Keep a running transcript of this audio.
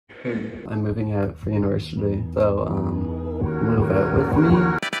I'm moving out for university, so move out with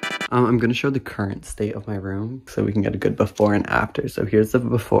me. I'm gonna show the current state of my room so we can get a good before and after. So here's the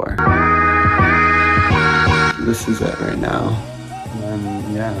before. This is it right now. And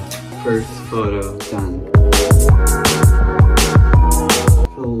then, yeah, first photo done.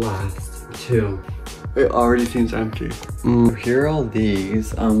 The last two. It already seems empty. Here are all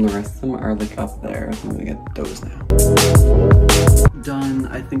these. The rest of them are like up there. So I'm gonna get those now. Done.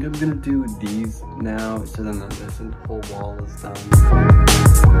 I think I'm gonna do these now. So then this whole wall is done.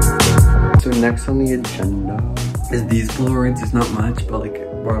 So next on the agenda is these Polaroids. It's not much, but like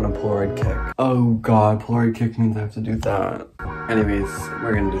we're on a Polaroid kick. Oh god, Polaroid kick means I have to do that. Anyways,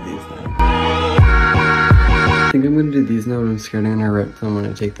 we're gonna do these now. I think I'm gonna do these now, and I'm scared I'm gonna rip them when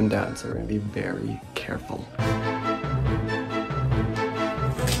I take them down, so we're gonna be very careful.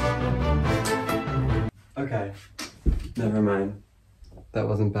 Okay, never mind. That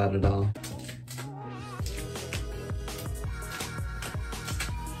wasn't bad at all.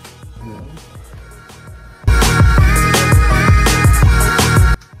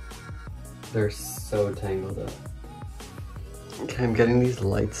 They're so tangled up. Okay, I'm getting these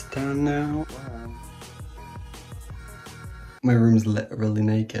lights down now. Wow. My room's lit really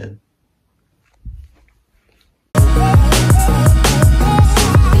naked.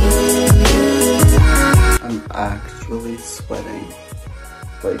 I'm actually sweating.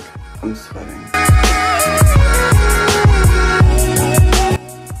 Like, I'm sweating.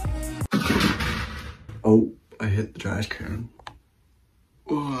 Oh, I hit the trash can.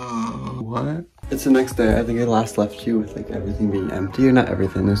 Whoa, what? It's the next day. I think I last left you with like everything being empty. Or not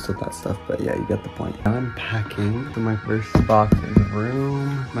everything, there's still that stuff, but yeah, you get the point. Now I'm packing. So my first box is a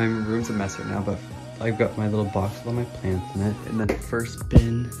room. My room's a mess right now, but I've got my little box with all my plants in it. And then the first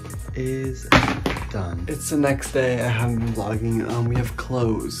bin is done. It's the next day. I haven't been vlogging. We have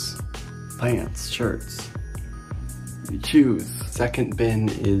clothes, pants, shirts. You choose. Second bin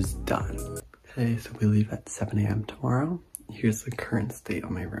is done. Okay, so we leave at 7 AM tomorrow. Here's the current state of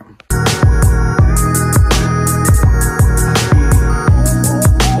my room.